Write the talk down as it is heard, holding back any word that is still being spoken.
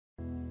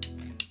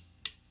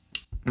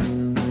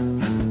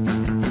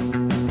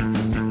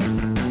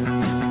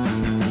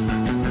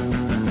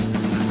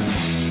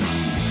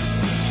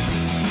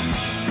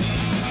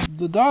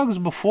The dogs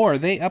before,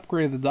 they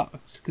upgraded the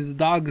dogs. Because the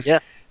dogs, yeah,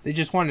 they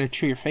just wanted to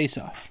chew your face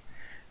off.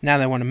 Now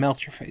they want to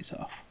melt your face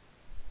off.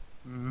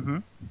 Mm-hmm.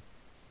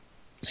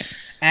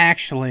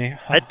 Actually...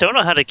 I don't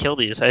know how to kill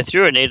these. I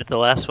threw a nade at the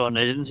last one.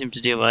 It didn't seem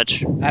to do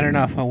much. I don't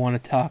know if I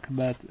want to talk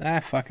about...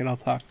 fuck it, I'll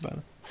talk about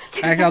it.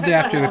 Actually, I'll do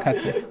after the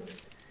cutscene.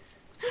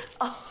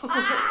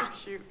 Oh,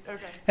 shoot.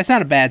 Okay. It's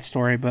not a bad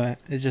story, but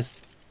it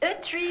just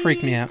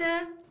freaked me out.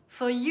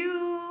 For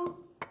you.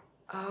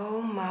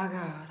 Oh my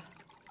god.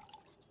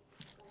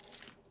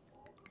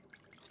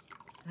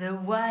 The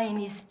wine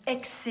is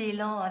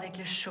excellent avec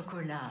le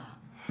chocolat.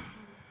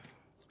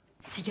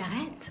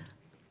 Cigarette?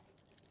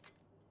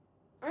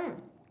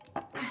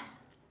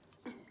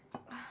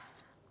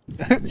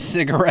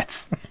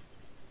 Cigarettes.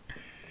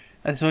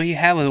 That's what you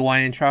have with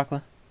wine and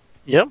chocolate.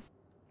 Yep.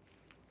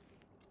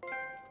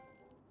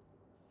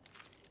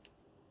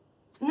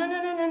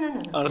 No.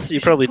 Honestly,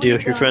 you probably do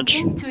if you're French.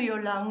 Into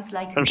your lungs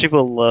like French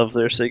people love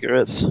their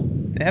cigarettes.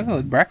 They have it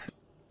with breakfast.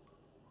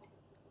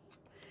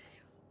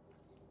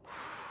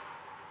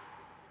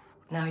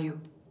 Now you.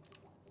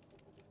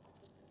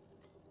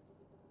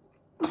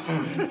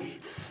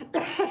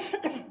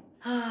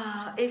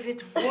 If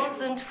it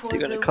wasn't for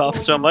You're gonna the cough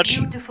so much.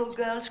 beautiful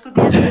girls could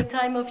be having the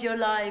time of your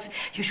life,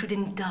 you should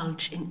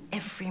indulge in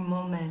every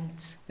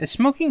moment. Is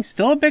smoking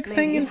still a big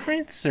thing in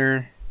France,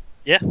 or?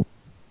 Yeah.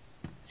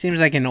 Seems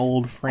like an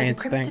old France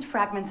decrypted thing.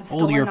 fragments of Old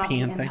stolen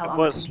European Nazi thing. intel on It the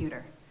was.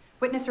 computer.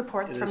 Witness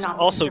reports It from is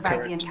Nazis also who survived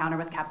correct. the encounter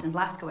with Captain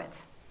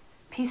Blazkowicz.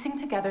 Piecing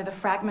together the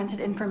fragmented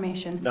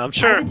information, No, I'm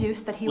sure I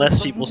deduced that he less was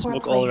looking people for a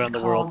smoke all place around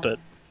the world, called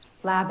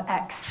but Lab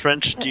X.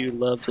 French do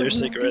love their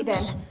So he must be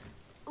cigarettes. then.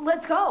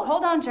 Let's go.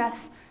 Hold on,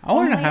 Jess. I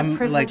wonder Only how, a like, a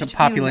privileged few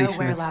population know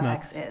where of Lab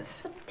smokes. X is.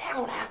 Sit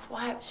down,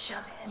 asswipe. Shove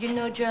it. You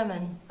know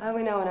German, Oh,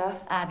 we know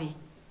enough. Abby.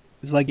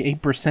 It's like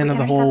 8% We of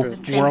the whole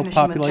intercepted a world transmission with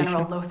General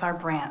population. Lothar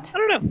Brandt. I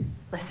don't know.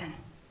 Listen.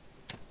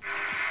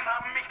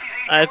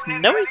 I have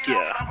no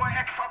idea.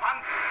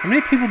 How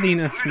many people do you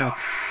know smoke?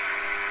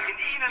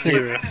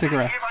 Zero.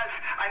 Cigarettes.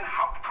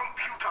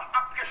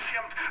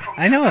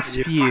 I know a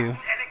few. Zero?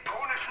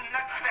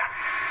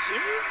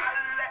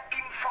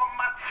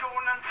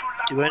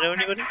 Do I know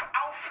anybody?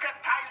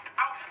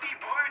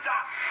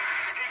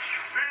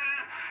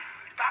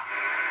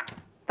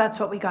 That's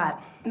what we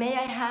got. May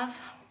I have?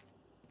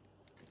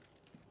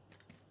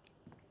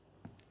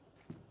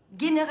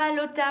 General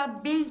Lothar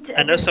built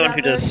I know someone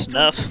who does to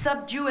snuff.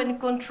 subdue and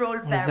control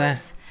is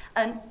Paris.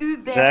 An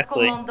Uber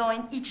Exactly.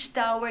 commandant in each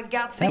tower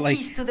guards that the like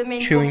keys to the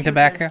main chewing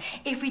computers. tobacco?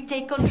 If we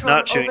take It's control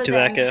not chewing over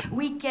tobacco. them,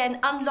 we can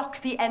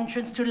unlock the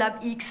entrance to Lab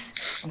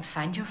X and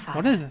find your father.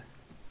 What is it?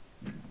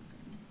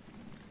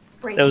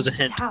 Break That was a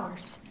into hint.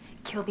 Towers,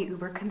 kill the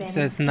Uber commanders,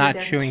 says steal not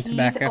their chewing keys,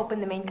 tobacco.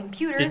 open the main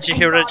computers, Didn't you and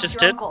hear what I rob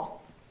just your did?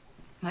 uncle.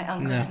 My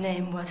uncle's No.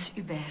 name was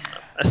Hubert,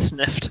 I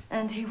sniffed.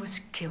 and he was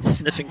killed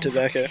Sniffing by the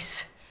tobacco.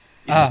 Nazis.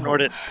 You Oh.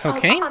 snort it.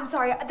 Cocaine? I'm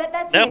sorry.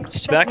 That's, No, an it's that's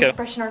tobacco. an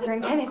expression Arthur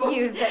and Kenneth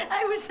used. That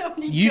I was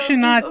only You should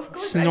joking. not Of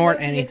course snort I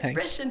know the anything.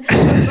 expression.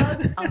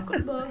 Bob,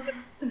 Uncle Bob.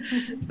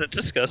 Isn't that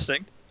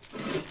disgusting?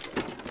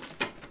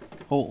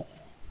 Oh.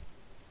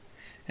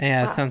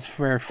 Yeah, that sounds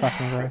very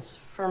fucking gross. That's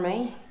for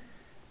me.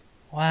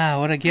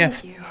 Wow, what a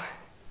gift. Thank you.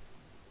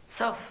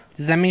 Soph,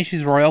 Does that mean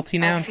she's royalty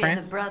now I in fear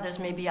France? the brothers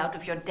may be out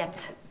of your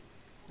depth.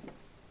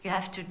 You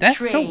have to That's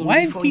so- train why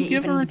did before he you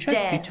give her a even chest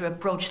dare piece? to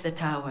approach the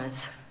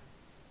towers.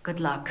 Good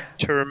luck.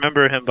 To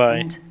remember him by.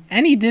 And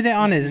And he did it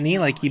on his knee,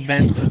 like he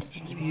bent.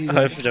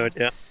 I have no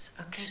idea.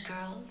 okay,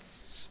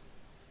 girls.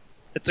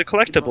 It's a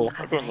collectible.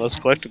 Everyone loves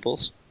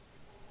collectibles.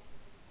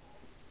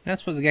 You're not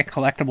supposed to get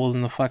collectibles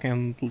in the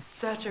fucking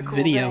Such a cool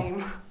video.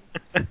 game.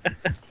 Do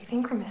you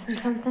think we're missing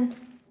something?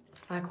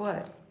 Like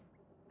what?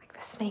 Like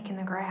the snake in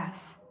the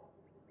grass.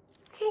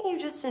 Can't you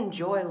just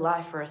enjoy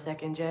life for a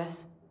second,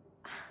 Jess?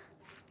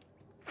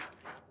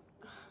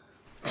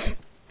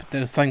 Put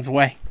those things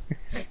away.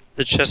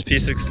 The chess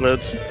piece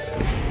explodes.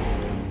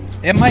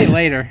 It might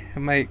later. It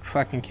might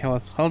fucking kill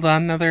us. Hold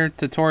on, another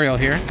tutorial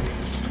here.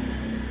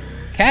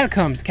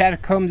 Catacombs.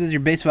 Catacombs is your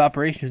base of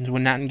operations.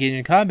 When not engaged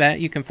in combat,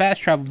 you can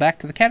fast travel back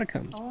to the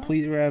catacombs.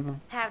 Please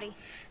Howdy.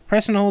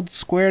 press and hold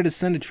square to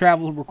send a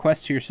travel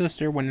request to your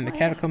sister. When in the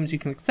catacombs, you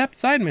can accept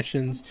side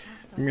missions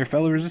from your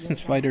fellow resistance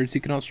fighters. You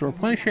can also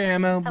replenish your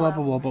ammo, blah,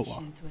 blah, blah, blah,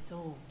 blah.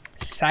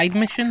 Side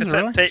missions?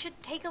 Really? Cassette tape.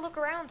 Should take a look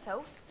around,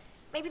 Soph.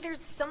 Maybe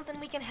there's something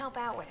we can help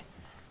out with.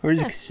 Where's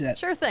the cassette?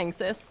 Sure thing,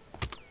 sis.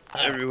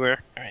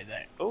 Everywhere. Alright,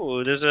 there.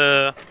 Oh, there's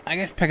a I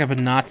gotta pick up a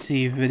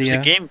Nazi video. there's a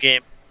game.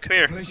 Come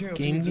here. Pleasure to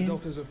Game meet the game?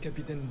 daughters of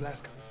Captain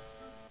Blazkowicz.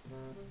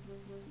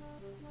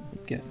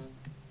 Guess.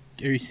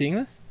 Are you seeing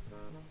this?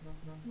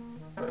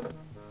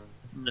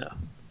 No,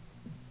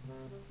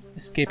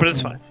 Escape But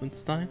it's from fine.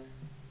 Wolfenstein?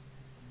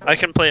 I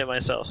can play it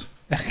myself.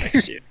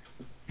 Next to you.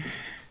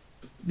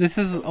 This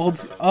is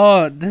old.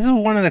 Oh, this is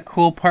one of the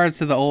cool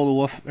parts of the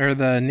old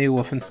the new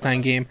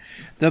Wolfenstein game.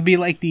 There'll be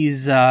like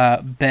these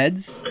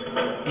beds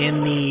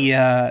in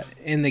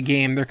the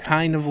game. They're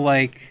kind of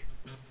like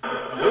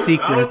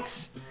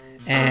secrets,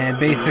 and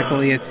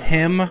basically it's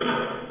him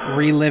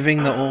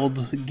reliving the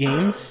old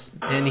games,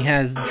 and he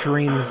has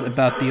dreams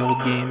about the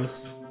old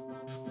games.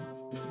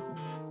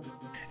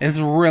 It's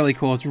really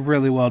cool. It's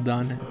really well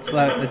done. It's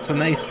a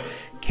nice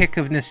kick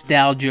of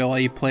nostalgia while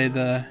you play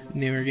the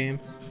newer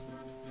games.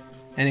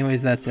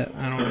 Anyways, that's it.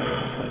 I don't really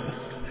want to play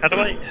this. How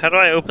do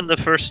I open the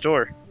first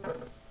door?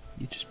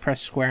 You just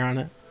press square on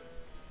it.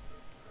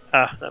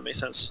 Ah, that makes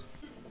sense.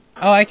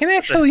 Oh, I can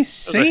actually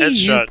see you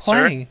headshot,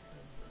 playing. sir.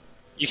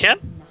 You can?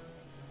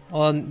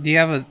 Well, do you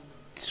have a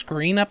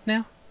screen up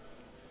now?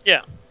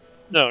 Yeah.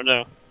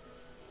 No.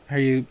 Are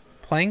you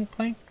playing?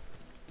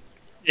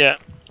 Yeah.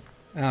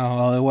 Oh,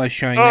 well, it was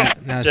showing Oh,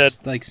 that. Now it's dead.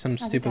 just like some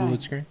stupid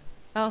load screen.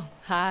 Oh,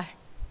 hi.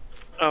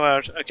 Oh,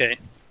 ouch. Okay.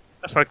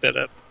 I fucked that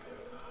up.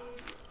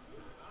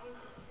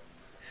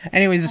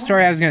 Anyways, the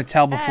story I was going to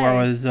tell before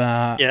was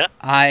Yeah?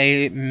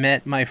 I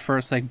met my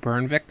first like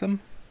burn victim.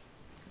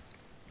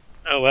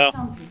 Oh, well.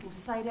 Some people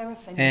say they're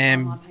offended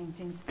And by my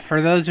paintings.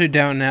 for those who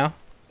don't know,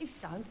 If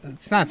so,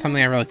 it's not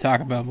something I really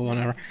talk about, but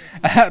whatever.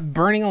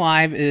 Burning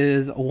alive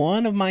is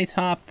one of my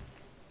top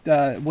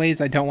ways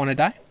I don't want to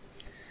die.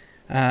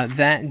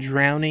 That,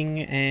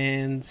 drowning,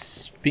 and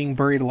being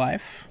buried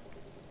alive.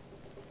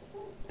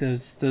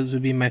 Those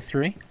would be my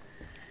three.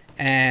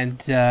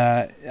 And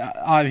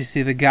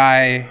obviously the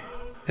guy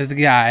is a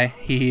guy.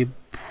 He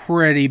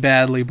pretty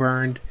badly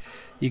burned.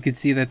 You could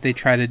see that they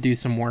tried to do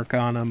some work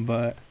on him,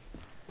 but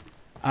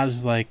I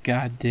was like,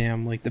 God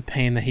damn, like the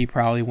pain that he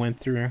probably went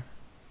through.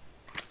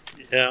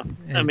 Yeah.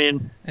 And I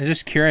mean... I'm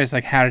just curious,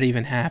 like, how did it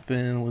even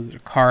happen? Was it a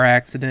car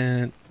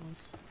accident?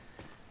 Was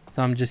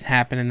something just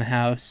happened in the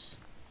house?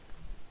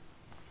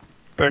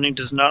 Burning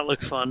does not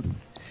look fun.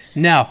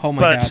 No, oh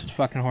my But- god, it's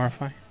fucking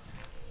horrifying.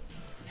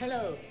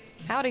 Hello.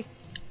 Howdy.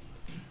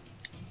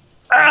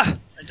 Ah!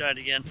 I died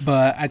again.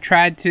 But I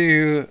tried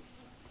to,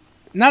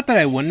 not that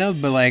I wouldn't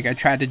have, but like I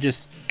tried to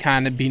just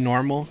kind of be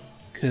normal,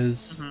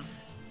 because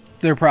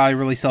they're probably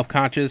really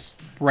self-conscious,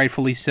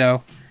 rightfully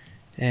so.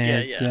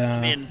 And, Yeah.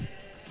 I mean,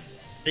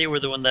 they were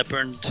the one that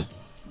burned,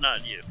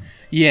 not you.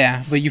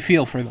 yeah, but you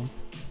feel for them.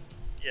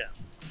 Yeah.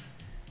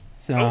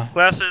 So Oh,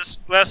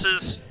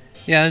 glasses.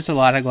 yeah, there's a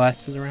lot of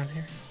glasses around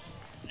here,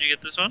 Did you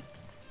get this one?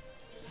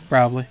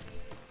 probably.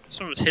 This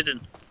one was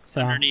hidden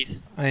So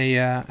underneath.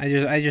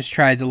 I just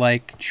tried to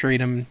like treat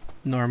him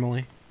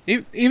normally,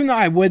 even though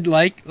I would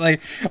like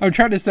I'm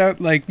trying to sound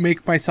like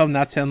make myself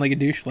not sound like a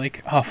douche.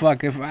 Like, oh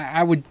fuck, if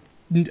I would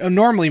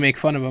normally make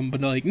fun of him,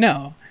 but like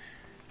no.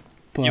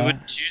 But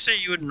Did you say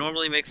you would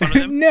normally make fun of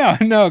him?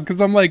 no, because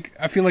I'm like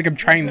I feel like I'm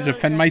trying to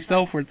defend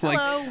myself. Where it's like,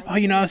 Hello. oh,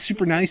 you know, I was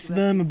super nice to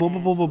them and blah blah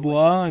blah blah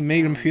blah, and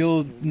made them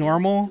feel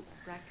normal.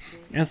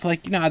 And it's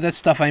like, you know, that's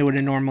stuff I would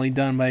have normally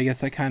done, but I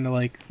guess I kind of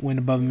like went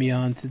above and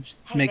beyond to just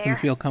Hey make them there.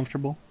 feel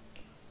comfortable.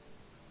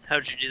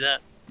 How'd you do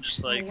that?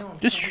 Just like...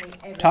 Just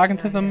talking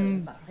to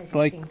them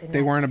like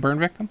they weren't a burn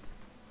victim.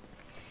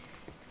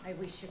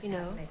 You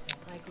know,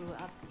 I grew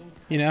up in...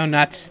 You know,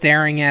 not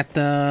staring at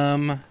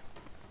them.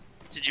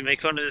 Did you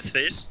make fun of his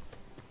face?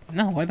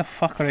 No, why the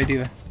fuck would I do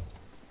that?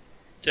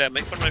 Yeah, I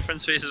make fun of my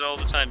friends' faces all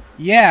the time.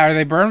 Yeah, are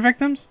they burn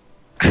victims?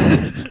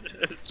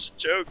 It's a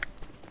joke.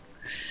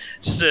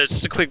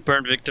 Just a quick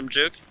burn victim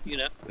joke, you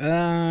know.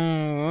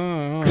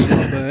 A little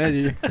bit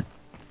edgy.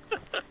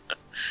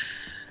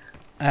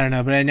 I don't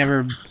know, but I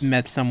never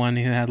met someone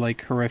who had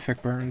like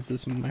horrific burns.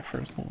 This was my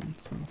first one.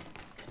 So.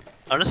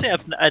 Honestly,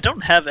 I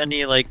don't have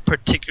any like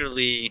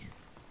particularly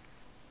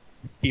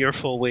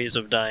fearful ways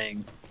of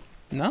dying.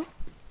 No?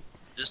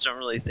 Just don't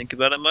really think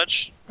about it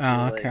much. Oh,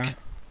 I feel okay. like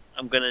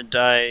I'm gonna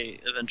die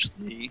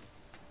eventually.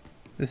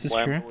 This is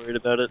Why true. am I worried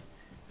about it?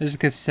 There's a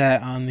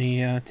cassette on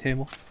the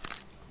table.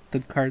 The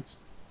cards.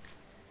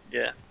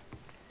 Yeah.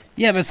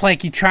 Yeah, but it's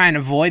like you try and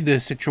avoid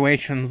those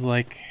situations.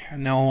 Like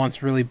no one wants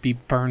to really be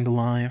burned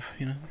alive,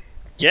 you know.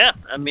 Yeah,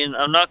 I mean,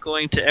 I'm not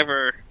going to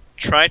ever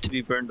try to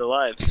be burned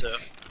alive, so...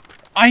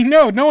 I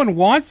know, no one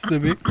wants to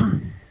be.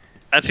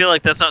 I feel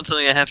like that's not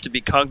something I have to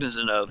be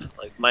cognizant of.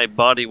 Like, my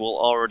body will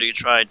already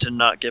try to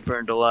not get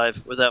burned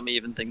alive without me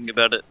even thinking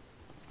about it.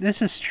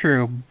 This is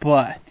true,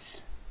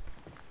 but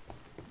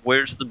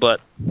Where's the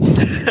butt?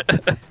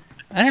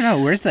 I don't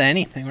know. Where's the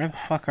anything? Where the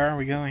fuck are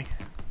we going?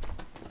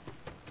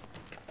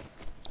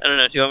 I don't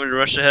know, do you want me to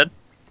rush ahead?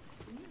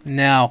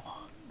 No.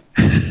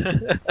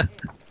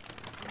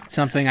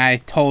 Something I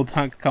told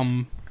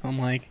Tunkum. I'm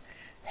like,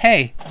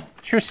 hey,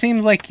 sure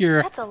seems like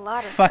you're That's a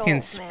lot of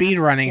fucking skulls, man. speed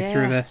running Yeah.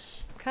 through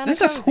this. Kinda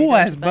This is a cozy, cool don't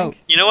ass you boat.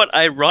 think? You know what,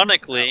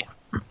 ironically,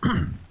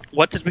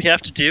 what did we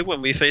have to do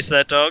when we faced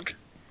that dog?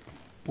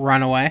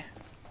 Run away.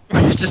 We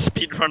had to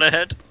speed run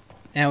ahead?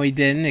 And we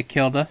didn't. It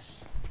killed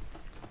us.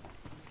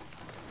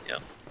 Yeah.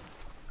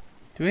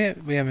 Do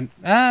we haven't.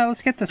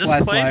 Let's get this This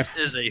last place life.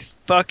 is a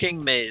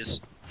fucking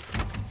maze.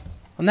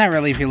 Well, not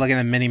really if you look at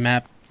the mini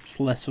map. It's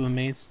less of a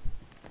maze.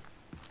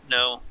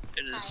 No,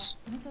 it is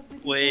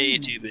way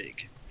too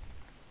big.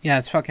 Yeah,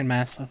 it's fucking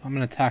massive. I'm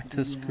gonna talk to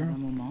this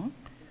girl.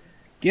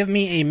 Give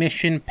me a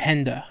mission,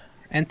 Penda.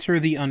 Enter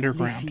the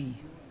underground.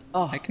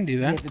 Oh, I can do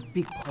we that. have a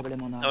big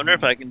problem on our I wonder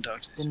if I hands. can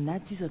talk to The these.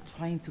 Nazis are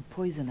trying to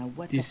poison our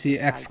water Do you see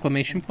supply.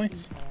 exclamation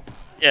points?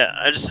 Yeah,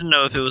 I just didn't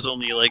know if it was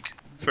only like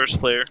first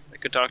player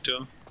that could talk to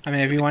him. I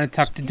mean, if you want to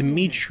talk to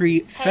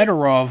Dmitry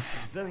Fedorov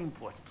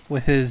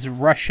with his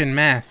Russian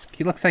mask.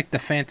 He looks like the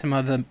Phantom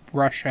of the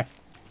Russia.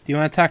 Do you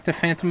want to talk to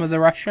Phantom of the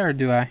Russia, or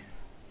do I?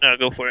 No,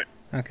 go for it.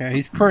 Okay,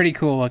 he's pretty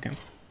cool looking.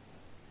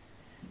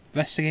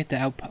 Investigate the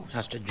outpost.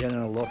 After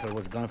General Lothar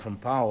was gone from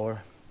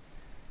power,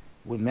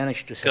 we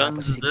managed to set up a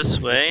Guns secret this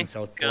way. resistance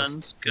outpost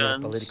Guns, near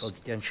guns. Political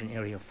detention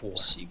area 4.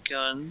 See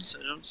guns.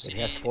 I don't see. It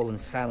has fallen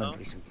silent Oh.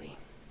 recently.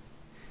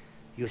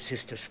 Your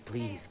sisters,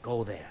 please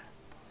go there.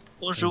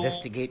 Bonjour.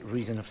 Investigate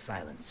reason of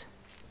silence.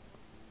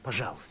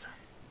 Пожалуйста.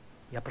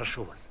 Я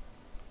прошу вас.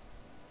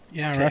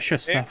 Yeah, Okay, Russia where-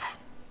 stuff.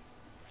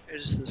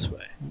 Where's this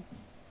way?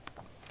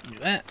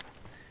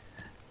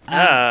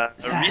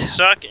 So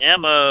Restock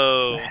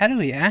ammo. how do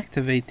we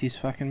activate these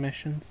fucking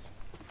missions?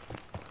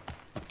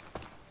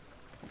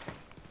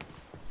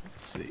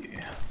 Let's see.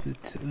 Is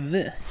it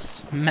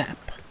this map?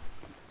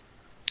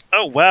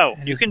 Oh wow,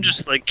 That you is- can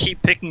just like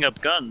keep picking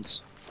up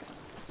guns.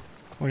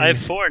 What do I you-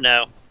 have 4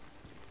 now.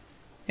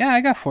 Yeah,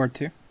 I got 4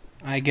 too.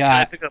 I Can I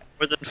got pick up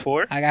more than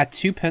 4? I got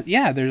 2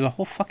 yeah, there's a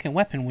whole fucking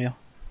weapon wheel.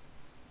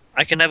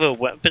 I can have a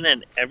weapon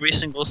in every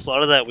single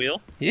slot of that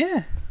wheel.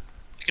 Yeah.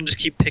 I can just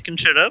keep picking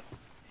shit up.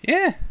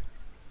 Yeah.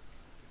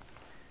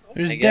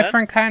 There's my God.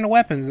 different kind of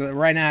weapons.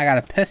 Right now I got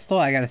a pistol,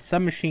 I got a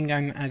submachine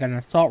gun, I got an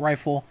assault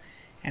rifle,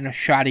 and a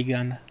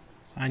shotgun.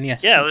 So I need a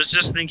Yeah, I was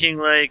just thinking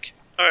like,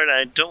 alright,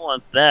 I don't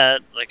want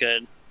that. Like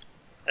I'd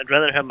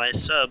rather have my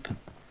sub.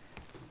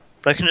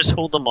 But I can just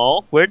hold them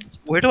all. Where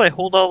do I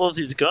hold all of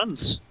these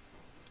guns?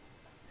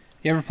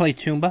 You ever play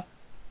Tumba?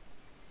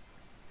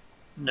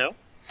 No.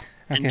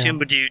 In Okay.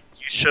 Tumba, do you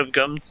shove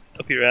guns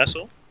up your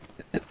asshole?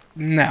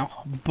 No,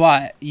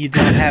 but you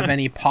don't have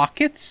any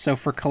pockets, so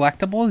for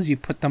collectibles, you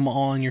put them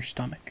all in your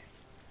stomach.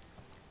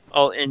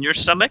 All in your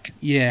stomach?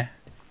 Yeah,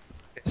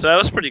 So I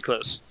was pretty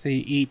close. so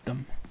you eat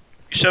them.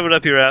 You shove it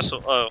up your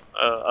asshole. Oh,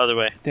 other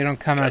way. They don't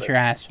come Got out it. your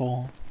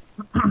asshole.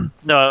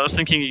 No, I was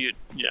thinking you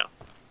know.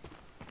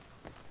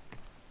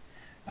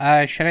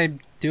 Should I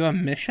do a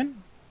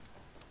mission?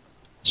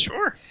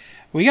 Sure.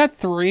 We got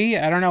 3.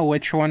 I don't know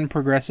which one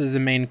progresses the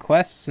main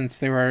quest since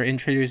they were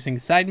introducing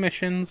side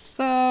missions,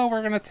 so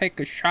we're gonna take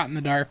a shot in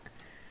the dark.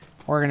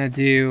 We're gonna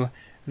do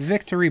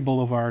Victory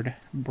Boulevard,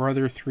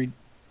 Brother 3.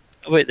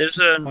 Wait, there's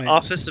an Wait.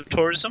 office of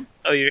tourism?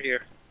 Oh, you're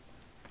here.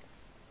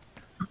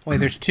 Wait,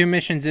 there's 2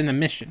 missions in the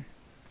mission.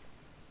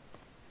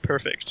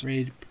 Perfect.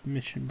 Raid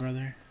mission,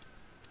 brother.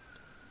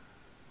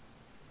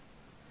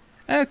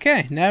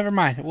 Okay, never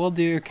mind. We'll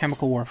do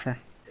chemical warfare.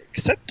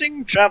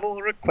 Accepting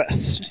travel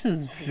request. This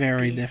is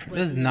very different.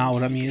 This is not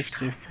what I'm used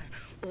to.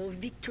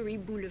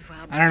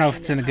 I don't know if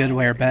it's in a good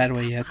way or bad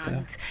way yet,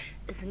 though.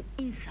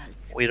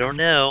 We don't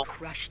know.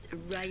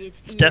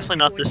 It's definitely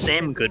not the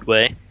same good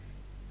way.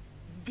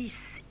 This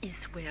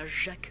is where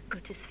Jacques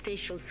got his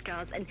facial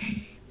scars and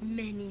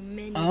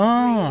many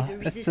Oh,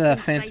 brave that's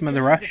resistance Phantom of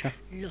the fighters Russia.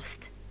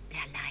 lost their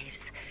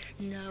lives.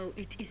 Now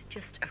it is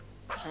just a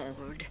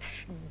cold,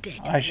 dead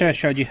I should have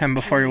showed you him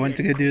before you went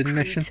to go do the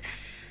mission.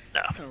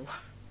 No. So,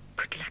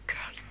 good luck,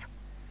 girls.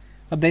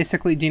 But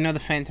basically, do you know the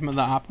Phantom of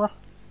the Opera?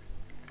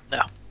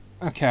 No.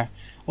 Okay.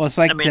 Well, it's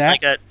like I mean,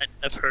 that. like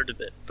I've heard of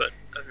it, but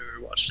I've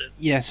never watched it.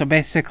 Yeah, so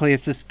basically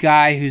it's this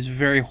guy who's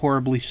very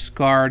horribly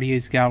scarred.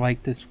 He's got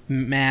like this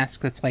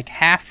mask that's like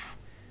half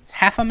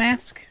a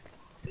mask?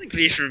 It's like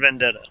V for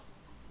Vendetta.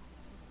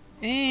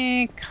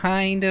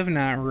 Kind of,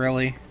 not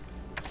really.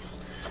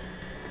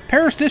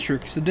 Paris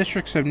districts. The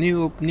districts of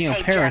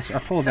Neo-Paris Jess, are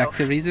full of Soph.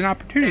 activities and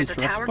opportunities There's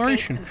a for tower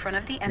exploration. gate in front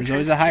of the There's entrance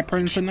always a high to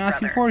presence of each Nazi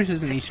brother.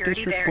 forces, and each Security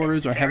district there borders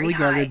is are heavily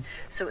very high, guarded.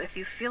 So if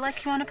you feel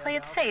like you want to play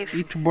it safe,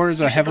 Each borders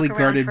you are should heavily look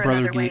around guarded for brother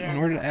another way gate. In in.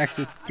 order to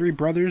access the 3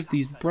 brothers,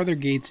 these brother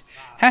gates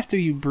have to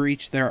be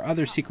breached. There are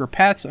other secret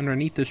paths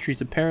underneath the streets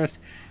of Paris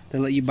that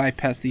let you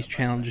bypass these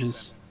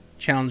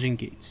challenging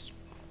gates.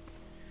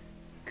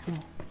 Cool.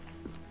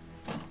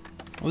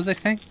 What was I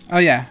saying? Oh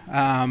yeah,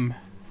 I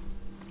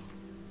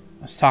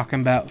was talking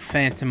about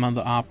Phantom of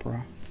the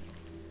Opera.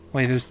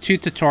 Wait, there's 2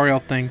 tutorial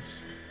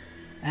things.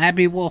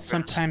 Abby will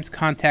sometimes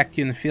contact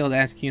you in the field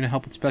asking you to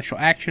help with special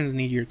actions and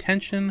need your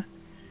attention.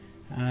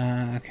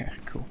 Okay,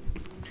 cool.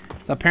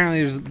 So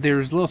apparently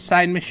there's little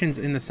side missions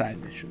in the side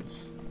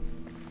missions.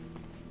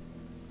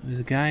 There's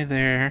a guy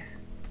there.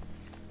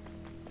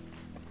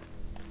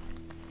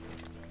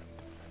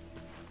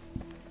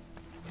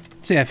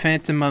 So yeah,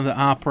 Phantom of the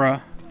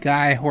Opera.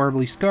 Guy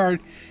horribly scarred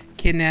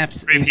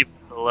kidnaps 3 a people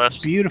to the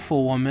left.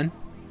 beautiful woman,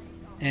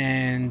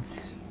 and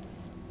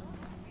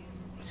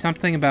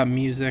something about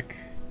music.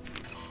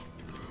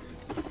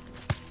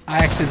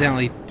 I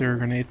accidentally threw a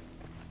grenade.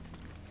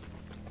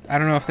 I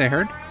don't know if they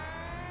heard.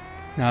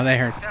 No, they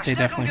heard. They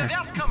definitely heard.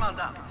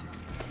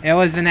 It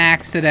was an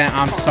accident.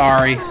 I'm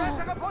sorry.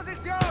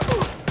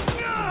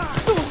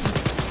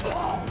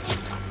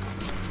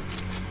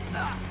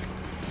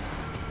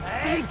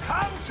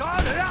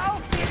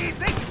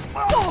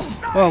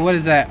 Whoa, what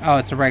is that? Oh,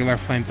 it's a regular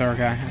flamethrower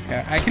guy.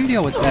 Okay, I can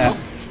deal with that.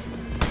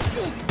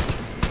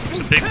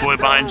 There's a big boy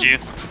behind you. I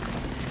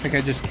think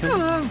I just killed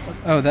him.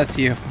 Oh, that's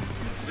you.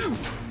 You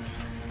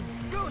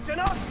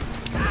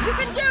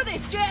can do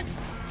this,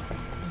 Jess!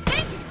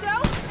 Thank you,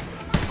 Soph!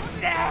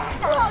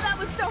 Oh, that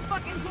was so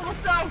fucking cool,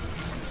 Soph!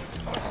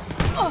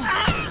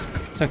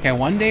 It's okay.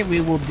 One day we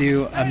will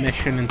do a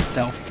mission in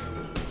stealth.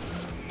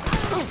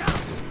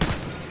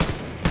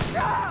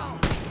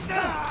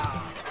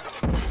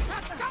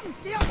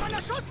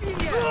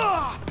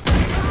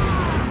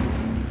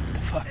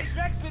 The fuck?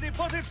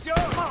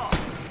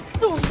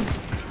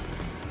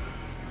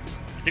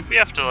 I think we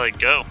have to, like,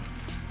 go.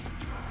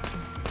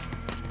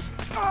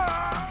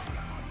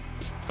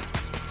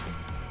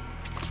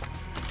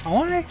 I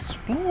want to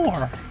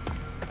explore.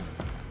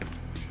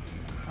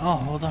 Oh,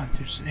 hold on.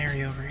 There's an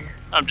area over here.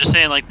 I'm just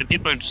saying, like, the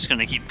people are just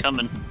gonna keep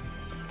coming.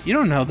 You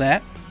don't know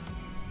that.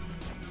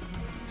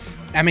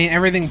 I mean,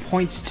 everything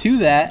points to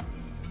that.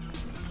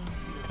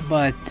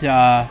 But,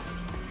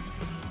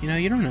 you know,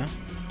 you don't know.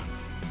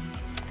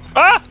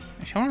 Ah!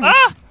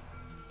 Ah!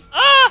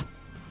 Ah!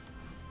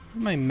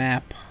 My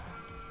map.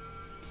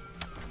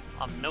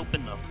 I'm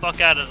noping the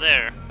fuck out of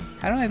there.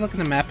 How do I look at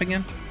the map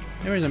again?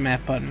 There was a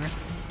map button there.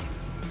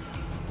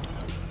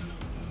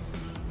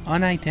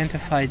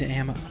 Unidentified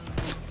ammo.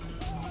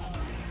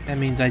 That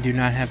means I do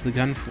not have the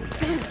gun for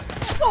that.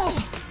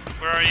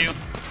 Where are you?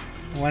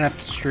 I went up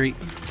the street.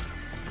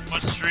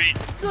 What street?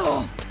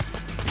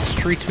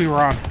 Streets we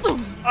were on.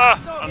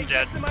 Ah! I'm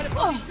dead.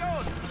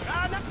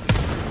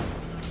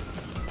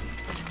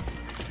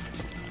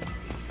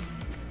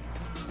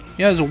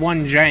 Yeah, there's a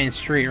one giant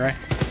street, right?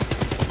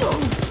 No,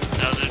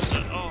 there's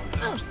a... Oh.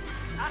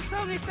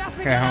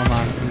 Okay, hold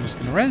on. I'm just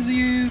gonna res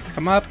you.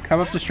 Come up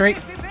the street.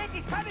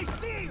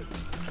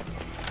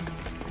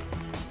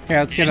 Here,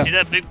 let's Did get you up. see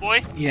that big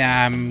boy?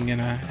 Yeah, I'm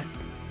gonna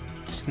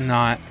just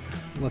not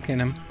look at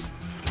him.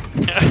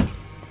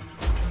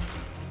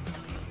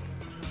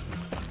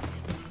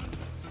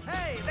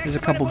 There's a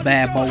couple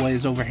bad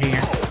boys over here.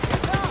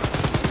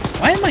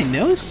 Why is my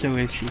nose so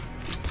itchy?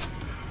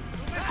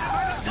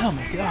 Oh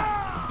my god.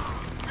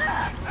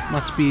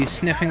 Must be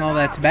sniffing all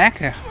that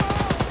tobacco.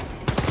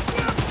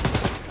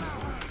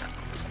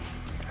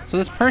 So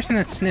this person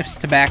that sniffs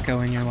tobacco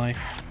in your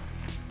life.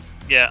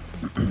 Yeah.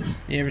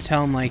 You ever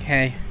tell him like,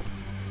 hey,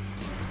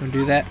 don't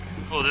do that?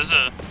 Oh, there's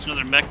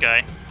another mech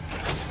guy.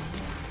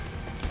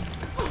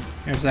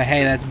 There's a,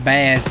 hey, that's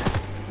bad.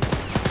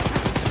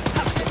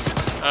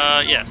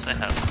 Yes, I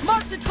have.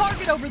 Mark the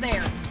target over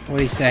there! What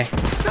do you say?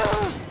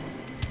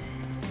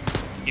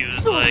 He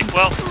was like,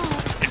 well,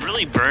 it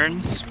really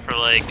burns for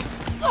like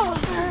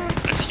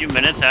a few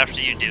minutes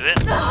after you do it.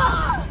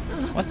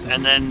 What the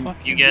And then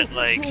you get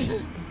like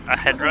a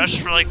head rush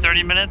for like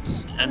 30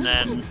 minutes, and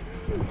then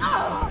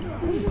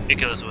it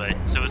goes away.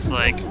 So it's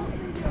like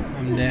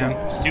I'm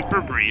down.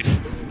 super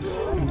brief.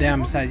 I'm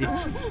down beside you.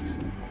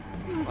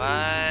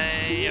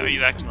 Why are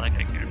you acting like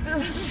I care?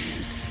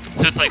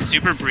 So it's like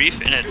super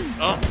brief, and it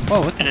Whoa,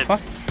 what the fuck?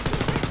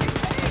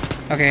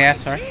 Okay, yeah,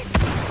 sorry.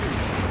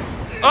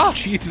 Oh!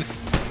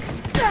 Jesus.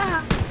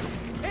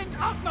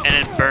 And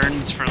it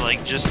burns for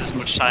like just as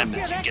much time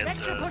as you get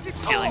the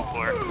feeling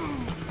for.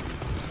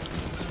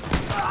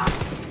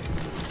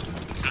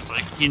 So it's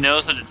like, he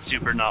knows that it's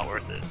super not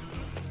worth it.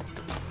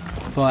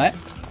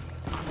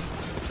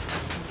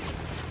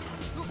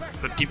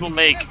 But people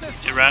make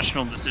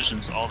irrational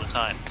decisions all the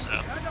time, so.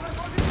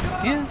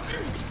 yeah.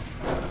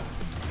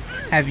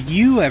 Have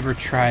you ever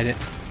tried it?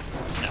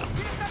 No.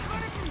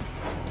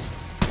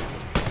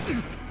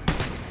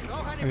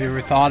 Have you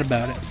ever thought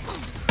about it?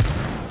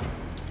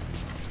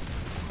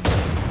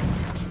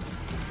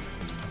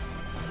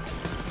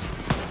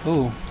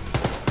 Ooh.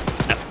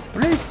 No.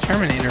 What are these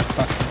Terminator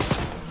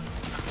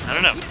fucking? I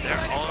don't know. They're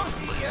all over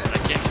the place, and I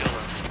can't kill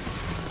them.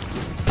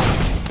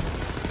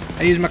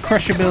 I used my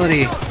crush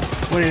ability.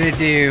 What did it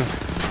do?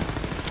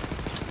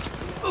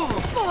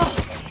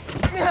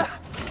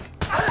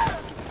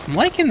 I'm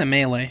liking the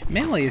melee.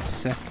 Melee is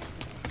sick.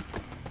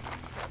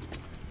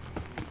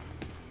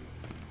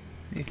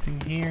 Anything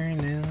here?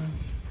 No.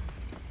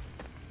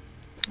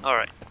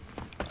 Alright.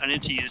 I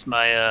need to use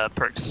my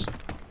perks.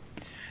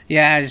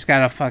 Yeah, I just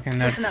got a fucking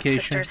Listen up,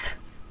 notification. sisters.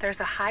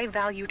 There's a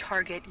high-value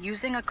target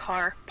using a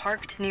car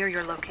parked near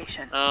your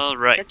location.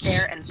 Alright. Get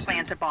there and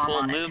plant a bomb Full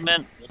on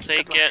movement. We'll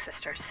take Good luck, it.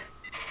 sisters.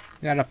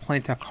 Gotta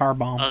plant a car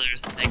bomb. Other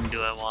thing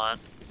do I want?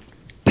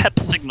 Pep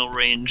signal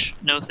range.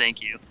 No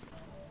thank you.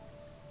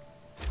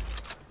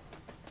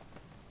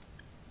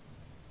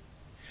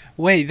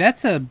 Wait,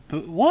 that's a...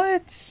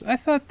 what? I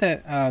thought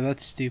that... oh,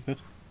 that's stupid.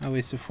 I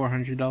wasted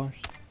 $400.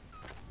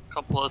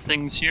 Couple of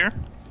things here.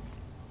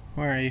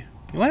 Where are you?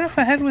 You went off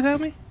ahead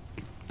without me?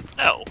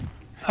 No.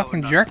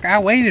 Fucking jerk, I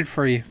waited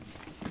for you.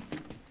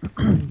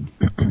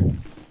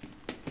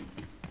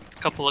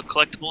 Couple of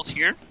collectibles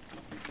here.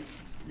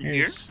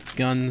 Here's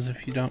guns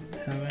if you don't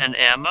have it. And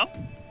ammo.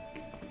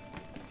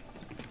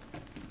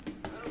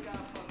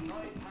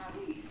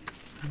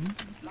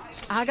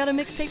 I got a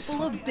mixtape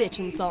full of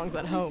bitchin' songs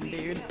at home,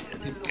 dude. I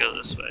think we go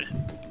this way.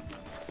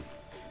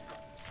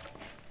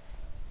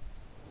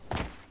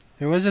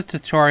 There was a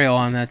tutorial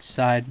on that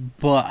side,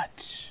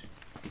 but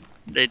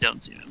they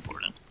don't seem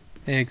important.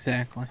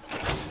 Exactly.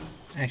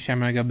 Actually, I'm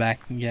gonna go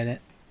back and get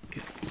it.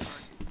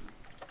 This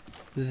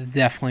is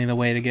definitely the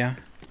way to go.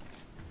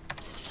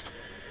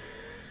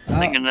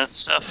 Thinking that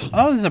stuff.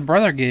 Oh, there's a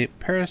brother gate.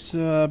 Paris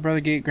brother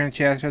gate grants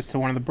you access to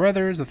one of the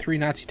brothers, the 3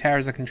 Nazi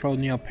towers that control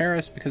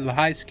Neo-Paris. Because of the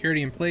high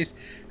security in place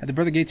at the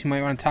brother gates, you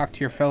might want to talk to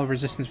your fellow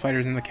resistance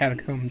fighters in the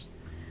catacombs.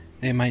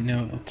 They might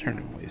know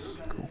alternative ways.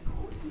 Cool.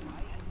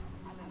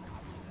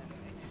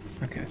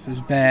 Okay, so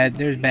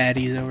there's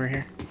baddies over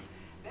here.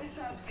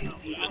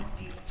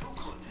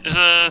 There's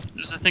a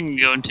thing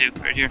to go into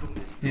right here.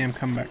 Yeah, I'm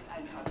coming back.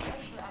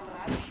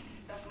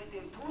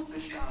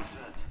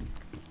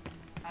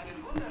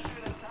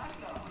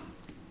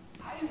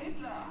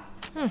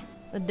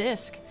 The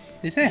disc. Did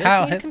he say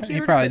Heil Hitler?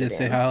 He probably did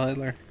say Heil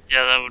Hitler.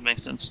 Yeah, that would make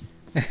sense.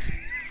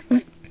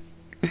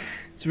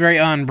 It's very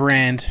on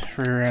brand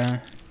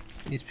for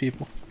these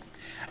people.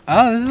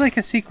 Oh, this is like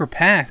a secret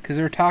path because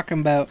they were talking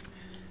about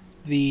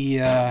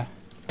the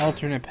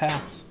alternate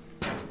paths.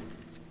 It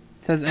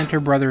says enter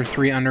Brother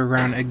 3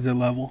 underground exit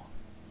level.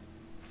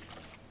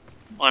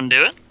 Want to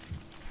do it?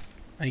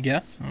 I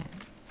guess. Oh.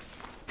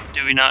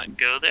 Do we not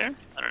go there?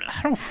 I don't know.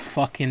 I don't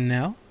fucking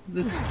know.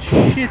 This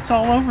shit's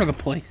all over the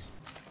place.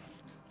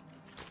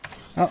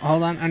 Oh,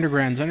 hold on.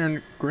 Undergrounds.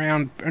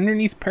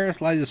 Underneath Paris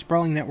lies a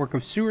sprawling network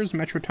of sewers,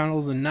 metro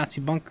tunnels, and Nazi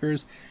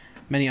bunkers.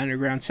 Many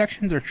underground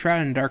sections are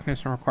shrouded in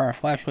darkness and require a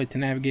flashlight to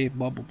navigate.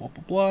 Blah, blah, blah,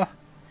 blah, blah.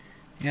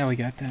 Yeah, we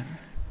got that.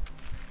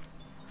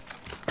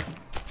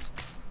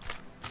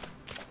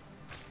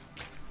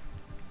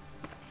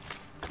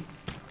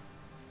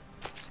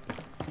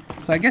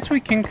 So I guess we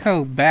can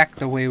go back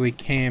the way we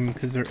came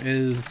because there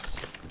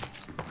is...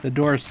 The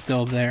door's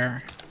still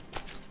there.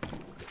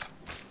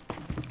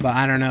 But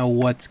I don't know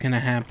what's gonna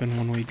happen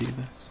when we do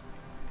this.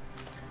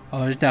 Oh,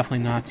 there's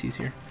definitely Nazis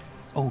here.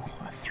 Oh,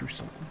 I threw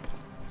something.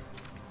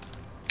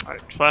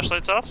 Alright,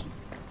 flashlights off?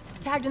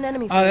 Tagged an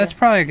enemy. Oh, that's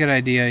probably a good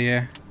idea,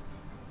 yeah.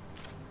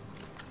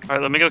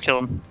 Alright, let me go kill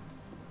him.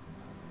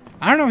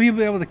 I don't know if you'll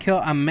be able to kill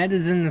a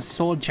medicine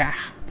soldier.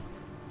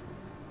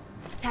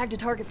 Tagged a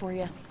target for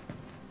you.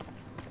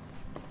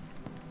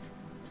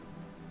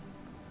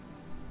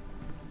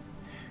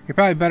 You're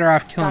probably better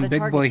off killing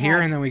Big Boy tagged. here,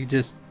 and then we can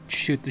just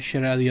shoot the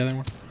shit out of the other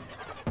one.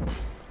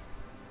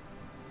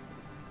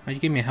 Why'd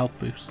you give me a health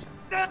boost?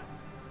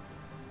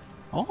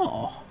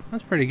 Oh,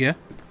 that's pretty good.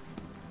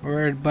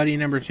 Where'd buddy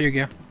number 2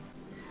 go?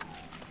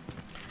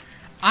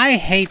 I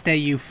hate that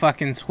you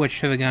fucking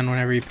switch to the gun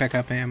whenever you pick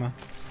up ammo.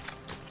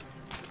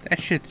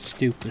 That shit's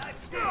stupid.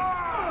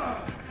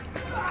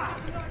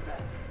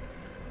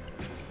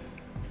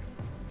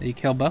 Did you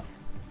kill both?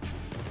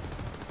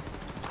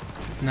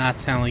 Does not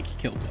sound like you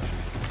killed both.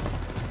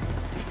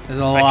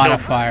 There's a lot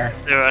of fire.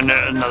 There,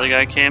 another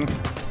guy came.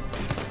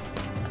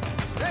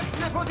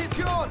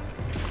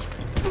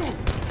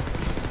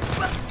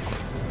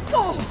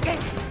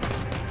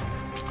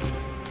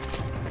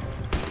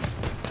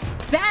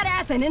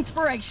 Badass and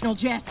inspirational,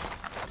 Jess.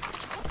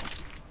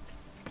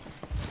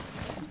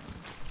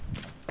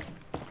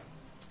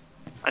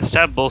 I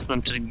stabbed both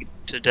of them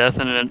to death,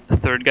 and then the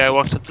third guy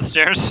walked up the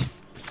stairs.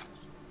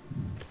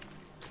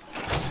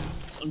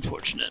 It's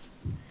unfortunate.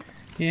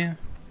 Yeah.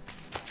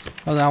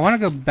 Hold on, I want to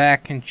go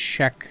back and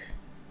check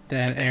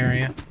that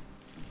area.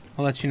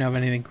 I'll let you know if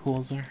anything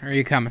cool is there. Are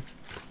you coming?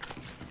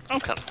 I'm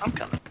coming. I'm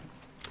coming.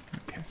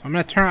 Okay, so I'm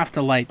gonna turn off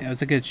the light. That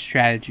was a good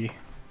strategy.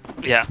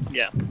 Yeah,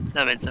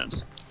 that made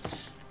sense.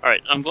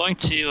 Alright, I'm going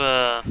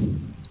to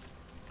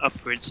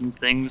upgrade some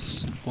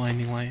things.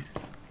 Blinding light.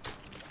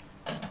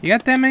 You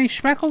got that many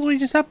schmeckles? We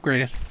just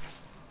upgraded.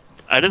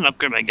 I didn't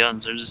upgrade my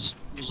guns, I just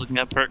was looking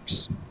at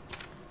perks.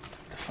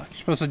 What the fuck? You're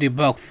supposed to do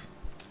both.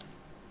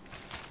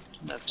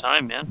 Didn't have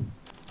time, man.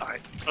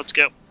 Alright, let's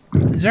go.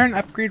 Is there an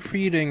upgrade for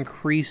you to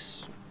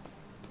increase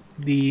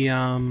the,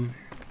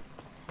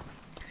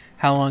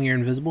 how long you're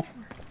invisible for?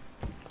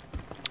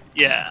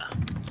 Yeah.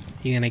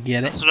 You gonna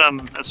get it? That's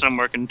what I'm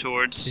working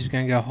towards. He's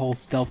gonna go whole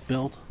stealth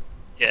build.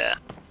 Yeah,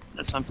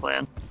 that's my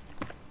plan.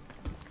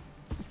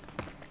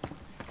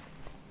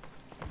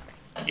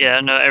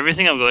 Yeah, no,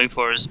 everything I'm going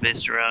for is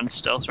based around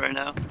stealth right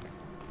now.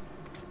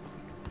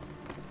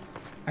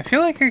 I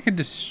feel like I could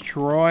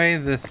destroy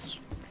this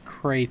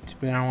crate,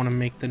 but I don't want to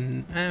make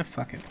the...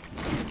 fuck it.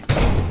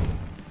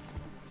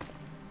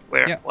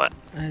 Where? Yep. What?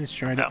 I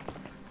destroyed it.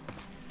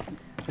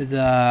 It's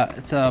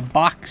a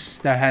box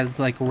that has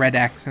like red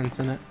accents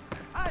in it.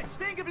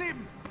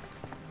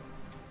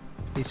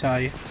 He saw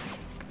you.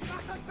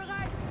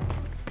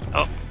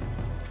 Oh.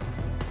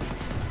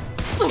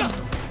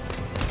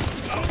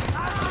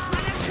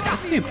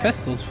 This new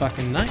pistol's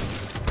fucking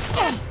nice.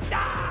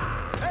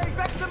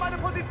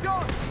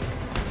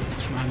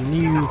 It's my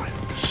new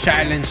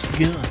silenced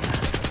gun.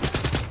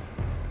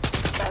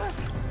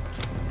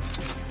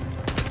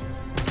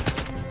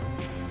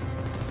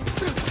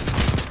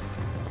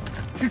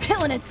 You're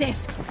killing it,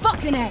 sis.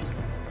 Fucking A.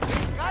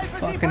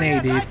 Fucking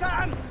A, dude.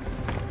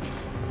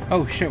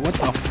 Oh shit, what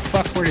the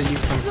fuck? Where did you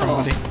come from,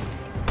 buddy?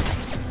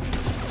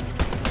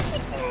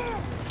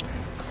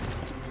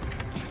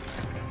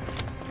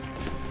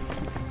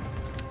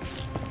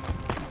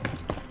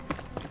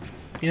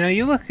 You know,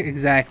 you look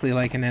exactly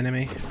like an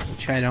enemy,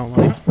 which I don't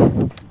like.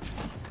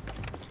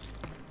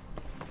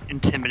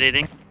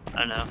 Intimidating?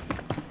 I know.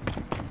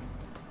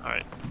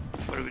 Alright.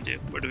 What do we do?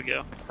 Where do we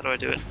go? How do I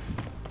do it?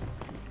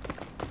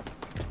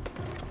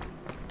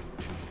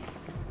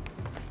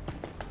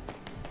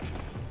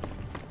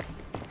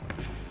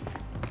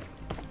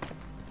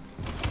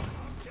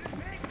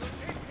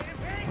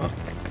 Oh,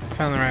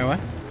 found the right way.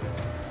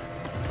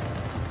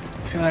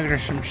 I feel like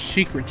there's some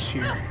secrets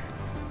here.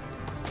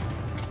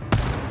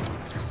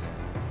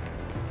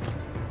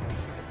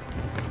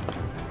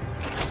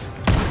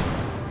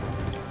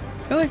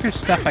 I feel like there's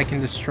stuff I can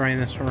destroy in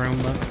this room,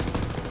 but...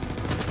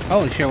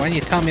 Holy shit, why didn't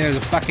you tell me there's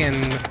a fucking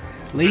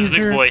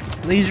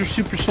laser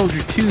super soldier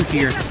 2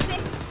 here?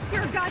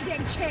 You're a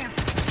goddamn champ.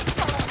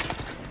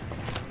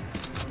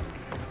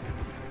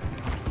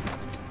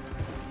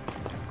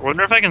 I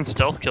wonder if I can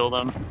stealth kill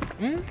them.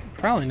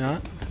 Probably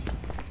not.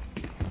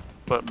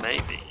 But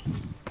maybe.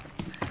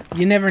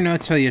 You never know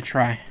till you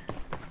try.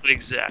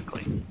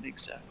 Exactly.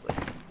 Exactly.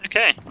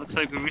 Okay, looks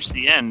like we reached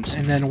the end.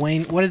 And then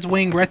Wayne... What does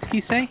Wayne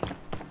Gretzky say?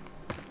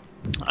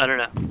 I don't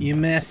know. You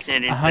miss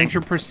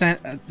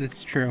 100%.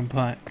 That's true,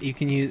 but you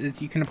can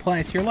use you can apply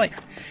it to your life.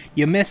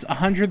 You miss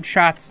 100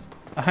 shots,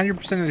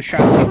 100% of the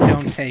shots you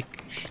don't take.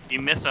 You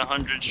miss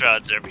 100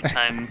 shots every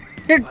time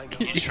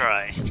you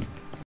try.